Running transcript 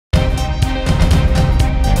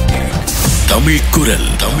தமிழ்குரல்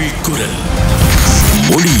தமிழ்குரல்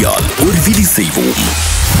மொழியால் ஒரு விதி செய்வோம்.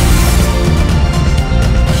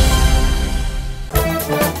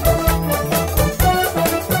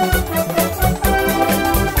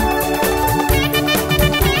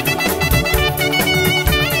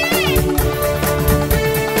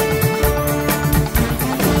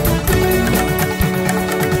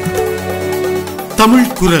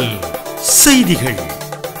 தமிழ்குரல் செய்திகள்.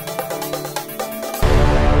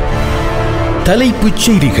 தலைப்புச்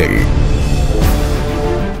செய்திகள்.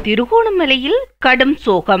 திருகோணமலையில் கடும்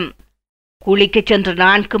சோகம். குளிக்கச் சென்ற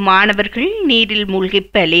 4 மாணவர்கள் நீரில் மூழ்கி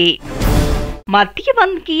பலி. மத்திய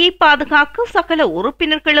வங்கியை பாதுகாக்க சகல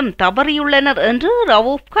உறுப்பினர்களும் தவறியுள்ளனர் என்று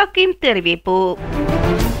ரவூப் ஹக்கீம் தெரிவிப்பு.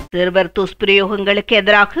 சிறுவர் துஷ்பிரயோகங்களுக்கு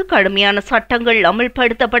எதிராக கடுமையான சட்டங்கள்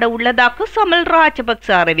அமல்படுத்தப்பட உள்ளதாக சமல் ராஜபக்ச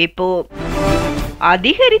அறிவிப்பு.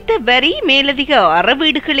 அதிகரித்த வரி மேலதிக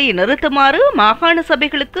அறவீடுகளை நிறுத்துமாறு மாகாண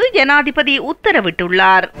சபைகளுக்கு ஜனாதிபதி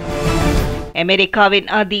உத்தரவிட்டுள்ளார். அமெரிக்காவின்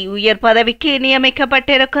அதி உயர் பதவிக்கு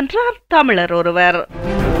நியமிக்கப்பட்டிருக்கின்றார் தமிழர் ஒருவர்.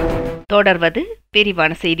 தொடர்வது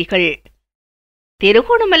விரிவான செய்திகள்.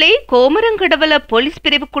 திருகோணமலை கோமரங்கடவல போலீஸ்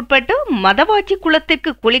பிரிவுக்குட்பட்ட மதவாச்சி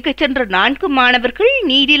குளத்திற்கு குளிக்கச் சென்ற 4 மாணவர்கள்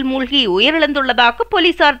நீரில் மூழ்கி உயிரிழந்துள்ளதாக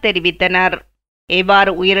போலீசார் தெரிவித்தனர்.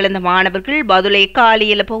 இவ்வாறு உயிரிழந்த மாணவர்கள் பதுளை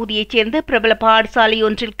காலியல பகுதியைச் சேர்ந்த பிரபல பாடசாலை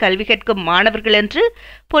ஒன்றில் கல்வி கற்கும் மாணவர்கள் என்று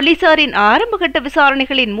போலீசாரின் ஆரம்பகட்ட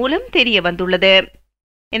விசாரணைகளின் மூலம் தெரிய வந்துள்ளது.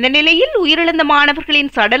 இந்த நிலையில் உயிரிழந்த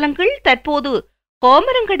மாணவர்களின் சடலங்கள் தற்போது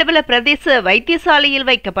கோமரங்கடவல பிரதேச வைத்தியசாலையில்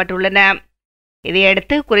வைக்கப்பட்டுள்ளன.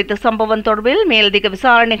 இதையடுத்து குறித்த சம்பவம் தொடர்பில் மேலதிக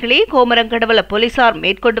விசாரணைகளை கோமரங்கடவல போலீசார்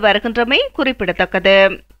மேற்கொண்டு வருகின்றமை குறிப்பிடத்தக்கது.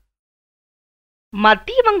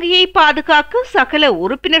 மத்திய வங்கியை பாதுகாக்க சகல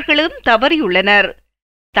உறுப்பினர்களும் தவறியுள்ளனர்.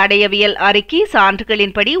 தடயவியல் அறிக்கை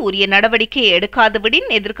சான்றுகளின்படி உரிய நடவடிக்கை எடுக்காதவிடின்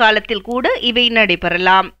எதிர்காலத்தில் கூட இவை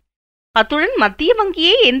நடைபெறலாம். அத்துடன் மத்திய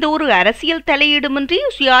வங்கியை எந்த ஒரு அரசியல் தலையீடுமின்றி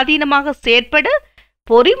சுயாதீனமாக செயற்பட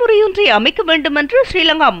பொறிமுறையொன்றை அமைக்க வேண்டும் என்று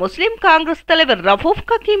ஸ்ரீலங்கா முஸ்லிம் காங்கிரஸ் தலைவர் ரவூப்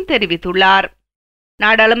ஹக்கீம் தெரிவித்துள்ளார்.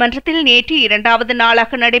 நாடாளுமன்றத்தில் நேற்று 2வது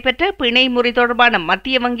நாளாக நடைபெற்ற பிணை முறை தொடர்பான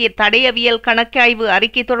மத்திய வங்கி தடயவியல் கணக்காய்வு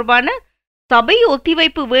அறிக்கை தொடர்பான சபை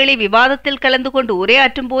ஒத்திவைப்பு வேளை விவாதத்தில் கலந்து கொண்டு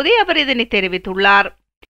உரையாற்றும் போதே அவர் இதனை தெரிவித்துள்ளார்.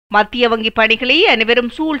 மத்திய வங்கி பணிகளை அனைவரும்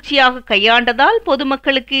சூழ்ச்சியாக கையாண்டதால்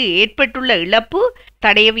பொதுமக்களுக்கு ஏற்பட்டுள்ள இழப்பு,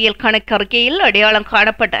 தடயவியல் கணக்கறிக்கையில் அடையாளம்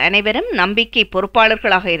காணப்பட்ட அனைவரும் நம்பிக்கை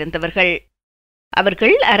பொறுப்பாளர்களாக இருந்தவர்கள்.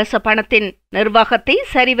 அவர்கள் அரச பணத்தின் நிர்வாகத்தை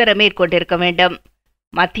சரிவர மேற்கொண்டிருக்க வேண்டும்.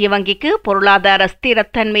 மத்திய வங்கிக்கு பொருளாதார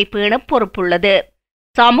ஸ்திரத்தன்மை பேண பொறுப்புள்ளது.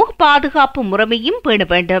 சமூக பாதுகாப்பு முறைமையும் பேண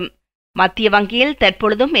வேண்டும். மத்திய வங்கியில்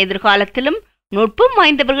தற்பொழுதும் எதிர்காலத்திலும் நுட்பம்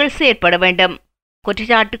வாய்ந்தவர்கள் செயற்பட வேண்டும்.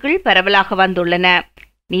 குற்றச்சாட்டுகள் பரவலாக வந்துள்ளன.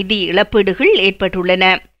 நிதி இழப்பீடுகள் ஏற்பட்டுள்ளன.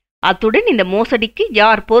 அத்துடன் இந்த மோசடிக்கு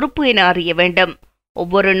யார் பொறுப்பு என அறிய வேண்டும்.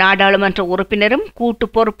 ஒவ்வொரு நாடாளுமன்ற உறுப்பினரும் கூட்டு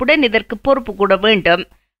பொறுப்புடன் இதற்கு பொறுப்பு கூட வேண்டும்.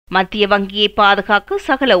 மத்திய வங்கியை பாதுகாக்க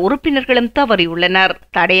சகல உறுப்பினர்களும் தவறியுள்ளனர்.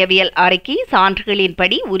 தடயவியல் அறிக்கை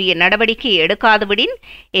சான்றுகளின்படி உரிய நடவடிக்கை எடுக்காதவிடின்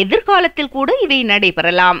எதிர்காலத்தில் கூட இவை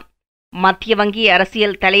நடைபெறலாம். மத்திய வங்கி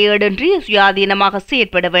அரசியல் தலையீடின்றி சுயாதீனமாக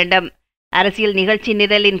செயற்பட வேண்டும். அரசியல் நிகழ்ச்சி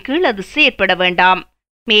நிரலின் கீழ் அது செயற்பட வேண்டாம்.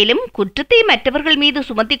 மேலும் குற்றத்தை மற்றவர்கள் மீது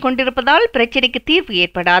சுமத்திக் கொண்டிருப்பதால் பிரச்சினைக்கு தீர்வு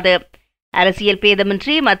ஏற்படாது. அரசியல்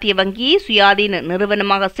பேதமின்றி மத்திய வங்கியை சுயாதீன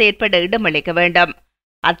நிறுவனமாக செயற்பட இடமளிக்க வேண்டும்.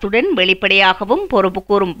 அத்துடன் வெளிப்படையாகவும் பொறுப்பு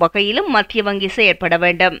கூறும் வகையிலும் மத்திய வங்கி செயற்பட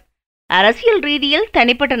வேண்டும். அரசியல் ரீதியில்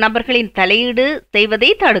தனிப்பட்ட நபர்களின் தலையீடு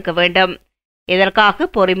செய்வதை தடுக்க வேண்டும். இதற்காக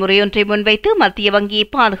பொறிமுறையொன்றை முன்வைத்து மத்திய வங்கியை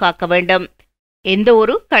பாதுகாக்க வேண்டும். எந்த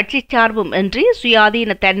ஒரு கட்சி சார்பும் இன்றி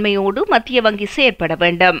சுயாதீன தன்மையோடு மத்திய வங்கி செயற்பட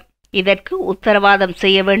வேண்டும். இதற்கு உத்தரவாதம்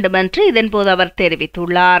செய்ய வேண்டும் என்று இதன்போது அவர்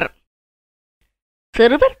தெரிவித்துள்ளார்.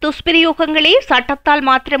 சிறுவர் துஷ்பிரயோகங்களே சட்டத்தால்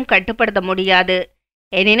மாத்திரம் கட்டுப்படுத்த முடியாது.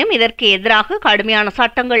 எனினும் இதற்கு எதிராக கடுமையான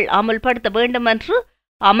சட்டங்கள் அமல்படுத்த வேண்டும் என்று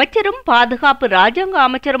அமைச்சரும் பாதுகாப்பு ராஜாங்க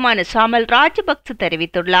அமைச்சருமான சமல் ராஜபக்ச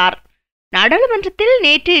தெரிவித்துள்ளார். நாடாளுமன்றத்தில்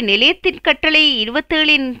நேற்று நிலையத்தின் கட்டளை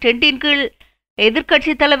 27(2) கீழ்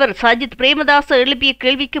எதிர்க்கட்சித் தலைவர் சஜித் பிரேமதாச எழுப்பிய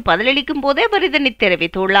கேள்விக்கு பதிலளிக்கும் போதே அவர் இதனை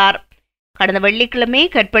தெரிவித்துள்ளார். கடந்த வெள்ளிக்கிழமை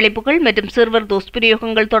கற்பழிப்புகள் மற்றும் சிறுவர்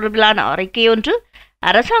துஷ்பிரயோகங்கள் தொடர்பிலான அறிக்கையொன்று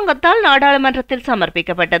அரசாங்கத்தால் நாடாளுமன்றத்தில்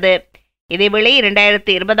சமர்ப்பிக்கப்பட்டது. இதேவேளை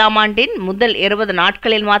 2020ஆம் ஆண்டின் முதல் 20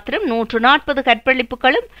 நாட்களில் மாத்திரம் 140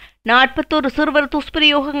 கற்பழிப்புகளும் 41 சிறுவர்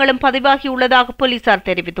துஷ்பிரயோகங்களும் பதிவாகியுள்ளதாக போலீசார்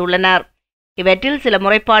தெரிவித்துள்ளனர். இவற்றில் சில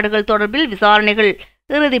முறைப்பாடுகள் தொடர்பில் விசாரணைகள்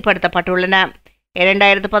இறுதிப்படுத்தப்பட்டுள்ளன.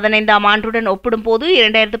 2015ஆம் ஆண்டுடன் ஒப்பிடும்போது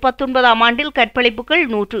 2019ஆம் ஆண்டில் கற்பழிப்புகள்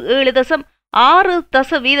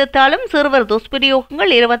 107.6% சிறுவர்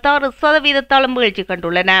துஷ்பிரயோகங்கள் 26% வீழ்ச்சி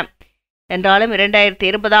கண்டுள்ளன. என்றாலும்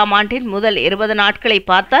 2020ஆம் ஆண்டின் முதல் 20 நாட்களை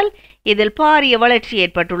பார்த்தால் இதில் பாரிய வளர்ச்சி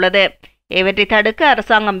ஏற்பட்டுள்ளது. இவற்றை தடுக்க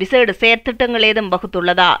அரசாங்கம் விசேட செயற்திட்டங்கள் ஏதும்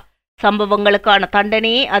வகுத்துள்ளதா? சம்பவங்களுக்கான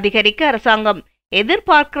தண்டனையை அதிகரிக்க அரசாங்கம்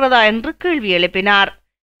எதிர்பார்க்கிறதா என்று கேள்வி எழுப்பினார்.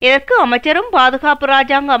 இதற்கு அமைச்சரும் பாதுகாப்பு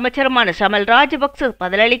ராஜாங்க அமைச்சருமான ஷமல் ராஜபக்ச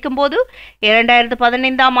பதிலளிக்கும் போது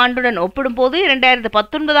 2015 ஆண்டுடன் ஒப்பிடும்போது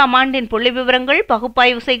 2019 ஆண்டின் புள்ளி விவரங்கள்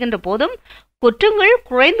பகுப்பாய்வு செய்கின்ற போதும் குற்றங்கள்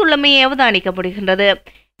குறைந்துள்ளமையை அவதானிக்கப்படுகின்றது.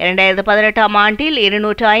 2018 ஆண்டில்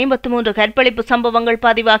 253 கற்பழிப்பு சம்பவங்கள்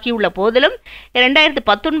பதிவாகியுள்ள போதிலும்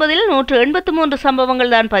 2019 183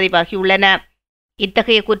 சம்பவங்கள் தான் பதிவாகியுள்ளன.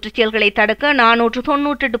 இத்தகைய குற்றச்செயல்களை தடுக்க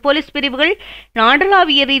 498 போலீஸ் பிரிவுகள்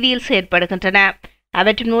நாடளாவிய ரீதியில் செயற்படுகின்றன.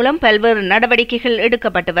 அவற்றின் மூலம் பல்வேறு நடவடிக்கைகள்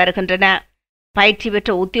எடுக்கப்பட்டு வருகின்றன. பயிற்சி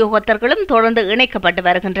பெற்ற உத்தியோகத்தர்களும் தொடர்ந்து இணைக்கப்பட்டு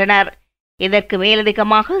வருகின்றனர். இதற்கு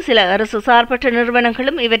மேலதிகமாக சில அரசு சார்பற்ற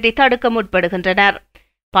நிறுவனங்களும் இவற்றை தடுக்க முற்படுகின்றனர்.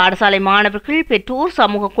 பாடசாலை மாணவர்கள், பெற்றோர்,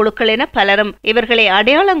 சமூக குழுக்கள் என பலரும் இவர்களை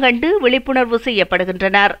அடையாளம் கண்டு விழிப்புணர்வு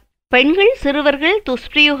செய்யப்படுகின்றனர். பெண்கள், சிறுவர்கள்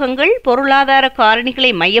துஷ்பிரயோகங்கள் பொருளாதார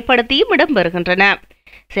காரணிகளை மையப்படுத்தியும் இடம்பெறுகின்றன.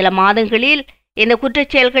 சில மாதங்களில் இந்த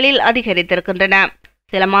குற்றச்செயல்களில் அதிகரித்திருக்கின்றன,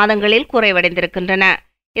 சில மாதங்களில் குறைவடைந்திருக்கின்றன.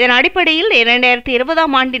 இதன் அடிப்படையில்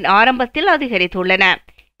 2020 ஆண்டின் ஆரம்பத்தில் அதிகரித்துள்ளன.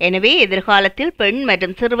 எனவே எதிர்காலத்தில் பெண்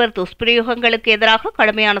மற்றும் சிறுவர் துஷ்பிரயோகங்களுக்கு எதிராக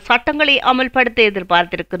கடுமையான சட்டங்களை அமல்படுத்த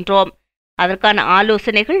எதிர்பார்த்திருக்கின்றோம். அதற்கான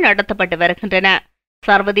ஆலோசனைகள் நடத்தப்பட்டு வருகின்றன.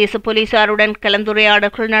 சர்வதேச போலீசாருடன்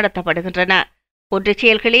கலந்துரையாடல்கள் நடத்தப்படுகின்றன.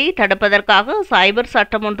 குற்றச்செயல்களை தடுப்பதற்காக சைபர்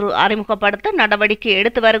சட்டம் ஒன்று அறிமுகப்படுத்த நடவடிக்கை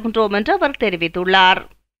எடுத்து வருகின்றோம் என்று அவர் தெரிவித்துள்ளார்.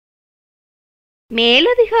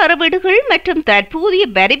 மேலதிக அறவீடுகள் மற்றும் தற்போதைய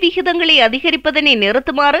வரி விகிதங்களை அதிகரிப்பதனை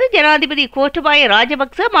நிறுத்துமாறு ஜனாதிபதி கோட்டபாய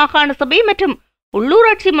ராஜபக்ச மாகாண சபை மற்றும்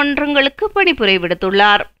உள்ளூராட்சி மன்றங்களுக்கு பணிப்புரை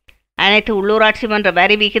விடுத்துள்ளார். அனைத்து உள்ளூராட்சி மன்ற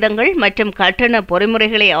வரி விகிதங்கள் மற்றும் கட்டண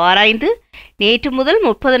பொறிமுறைகளை ஆராய்ந்து நேற்று முதல்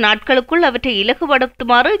 30 நாட்களுக்குள் அவற்றை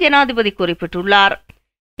இலகுபடுத்துமாறு ஜனாதிபதி குறிப்பிட்டுள்ளார்.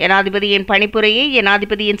 ஜனாதிபதியின் பணிப்புரையை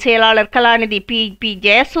ஜனாதிபதியின் செயலாளர் கலாநிதி பி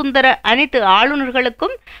ஜெயசுந்தர அனைத்து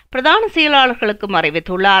ஆளுநர்களுக்கும் பிரதான செயலாளர்களுக்கும்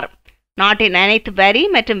அறிவித்துள்ளார். நாட்டின் அனைத்து வரி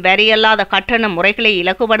மற்றும் வரி அல்லாத கட்டண முறைகளை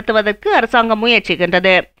இலகுபடுத்துவதற்கு அரசாங்கம்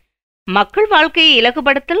முயற்சிக்கின்றது. மக்கள் வாழ்க்கையை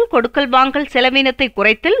இலகுபடுத்தல், கொடுக்கல் வாங்கல் செலவினத்தை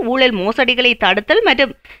குறைத்தல், ஊழல் மோசடிகளை தடுத்தல்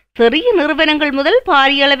மற்றும் சிறிய நிறுவனங்கள் முதல்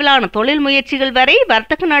பாரிய அளவிலான தொழில் முயற்சிகள் வரை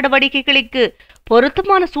வர்த்தக நடவடிக்கைகளுக்கு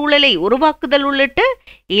பொருத்தமான சூழலை உருவாக்குதல் உள்ளிட்ட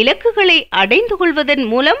இலக்குகளை அடைந்து கொள்வதன்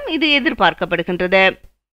மூலம் இது எதிர்பார்க்கப்படுகின்றது.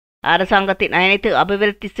 அரசாங்கத்தின் அனைத்து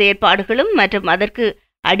அபிவிருத்தி செயற்பாடுகளும் மற்றும் அதற்கு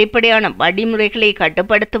அடிப்படையான வழிமுறைகளை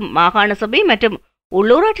கட்டுப்படுத்தும் மாகாண சபை மற்றும்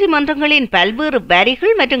உள்ளூராட்சி மன்றங்களின் பல்வேறு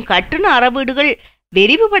வரிகள் மற்றும் கட்டண அறவீடுகள்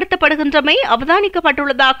விரிவுபடுத்தப்படுகின்றமை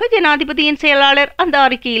அவதானிக்கப்பட்டுள்ளதாக ஜனாதிபதியின் செயலாளர் அந்த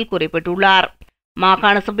அறிக்கையில் குறிப்பிட்டுள்ளார்.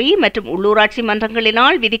 மாகாண சபை மற்றும் உள்ளூராட்சி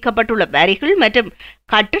மன்றங்களினால் விதிக்கப்பட்டுள்ள வரிகள் மற்றும்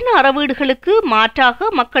கட்டண அறவீடுகளுக்கு மாற்றாக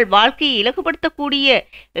மக்கள் வாழ்க்கையை இலகுபடுத்தக்கூடிய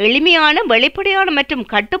எளிமையான, வெளிப்படையான மற்றும்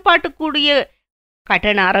கட்டுப்பாட்டுக்கூடிய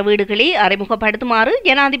கட்டண அறவீடுகளை அறிமுகப்படுத்துமாறு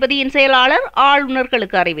ஜனாதிபதியின் செயலாளர்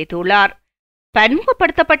ஆளுநர்களுக்கு அறிவித்துள்ளார்.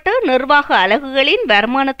 பன்முகப்படுத்தப்பட்ட நிர்வாக அலகுகளின்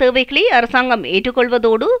வருமான தேவைகளை அரசாங்கம்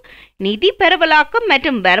ஏற்றுக்கொள்வதோடு நிதி பரவலாக்கம்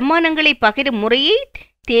மற்றும் வருமானங்களை பகிரும் முறையை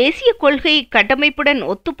தேசிய கொள்கை கட்டமைப்புடன்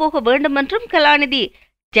ஒத்துப்போக வேண்டும் என்றும் கலாநிதி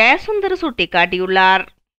ஜெயசுந்தர் சுட்டிக்காட்டியுள்ளார்.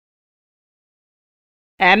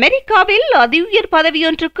 அமெரிக்காவில் அதிஉயர்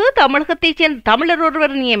பதவியொன்றுக்கு தமிழகத்தைச் சேர்ந்த தமிழர்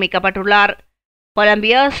ஒருவர் நியமிக்கப்பட்டுள்ளார்.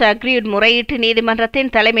 கொலம்பியா சக்ரீட் முறையீட்டு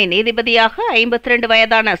நீதிமன்றத்தின் தலைமை நீதிபதியாக 52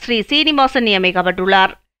 வயதான ஸ்ரீ சீனிவாசன்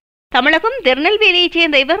நியமிக்கப்பட்டுள்ளார். தமிழகம் திருநெல்வேலியைச்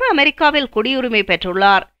சேர்ந்த இவர் அமெரிக்காவில் குடியுரிமை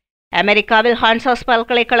பெற்றுள்ளார். அமெரிக்காவில் ஹான்சாஸ்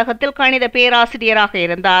பல்கலைக்கழகத்தில் கணித பேராசிரியராக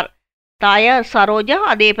இருந்தார். தாயார் சரோஜா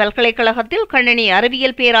அதே பல்கலைக்கழகத்தில் கணினி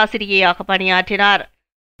அறிவியல் பேராசிரியையாக பணியாற்றினார்.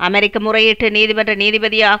 அமெரிக்க முறையீட்டு நீதிமன்ற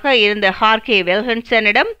நீதிபதியாக இருந்த ஹார்கே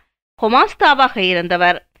வெல்ஹன்சனிடம் குமாஸ்தாவாக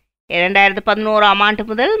இருந்தவர். 2011 ஆண்டு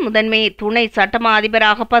முதல் முதன்மை துணை சட்டமா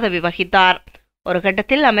அதிபராக பதவி வகித்தார். ஒரு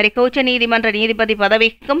கட்டத்தில் அமெரிக்க உச்ச நீதிமன்ற நீதிபதி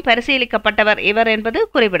பதவிக்கும் பரிசீலிக்கப்பட்டவர் இவர் என்பது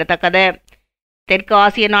குறிப்பிடத்தக்கது. தெற்கு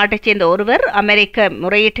ஆசிய நாட்டைச் சேர்ந்த ஒருவர் அமெரிக்க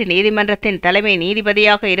முறையீட்டு நீதிமன்றத்தின் தலைமை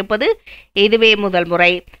நீதிபதியாக இருப்பது இதுவே முதல்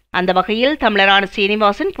முறை. அந்த வகையில் தமிழரான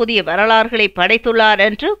சீனிவாசன் புதிய வரலாறுகளை படைத்துள்ளார்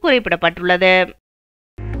என்று குறிப்பிடப்பட்டுள்ளது.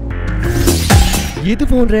 இது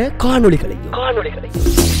போன்ற காணொளிகளை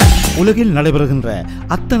உலகில் நடைபெறுகின்ற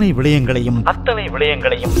அத்தனை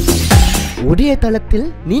விடயங்களையும் ஒரே தளத்தில்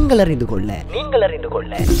நீங்கள் அறிந்து கொள்ள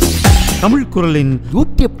தமிழ் குரலின்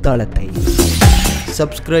யூடியூப் தளத்தை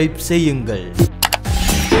சப்ஸ்கிரைப் செய்யுங்கள்.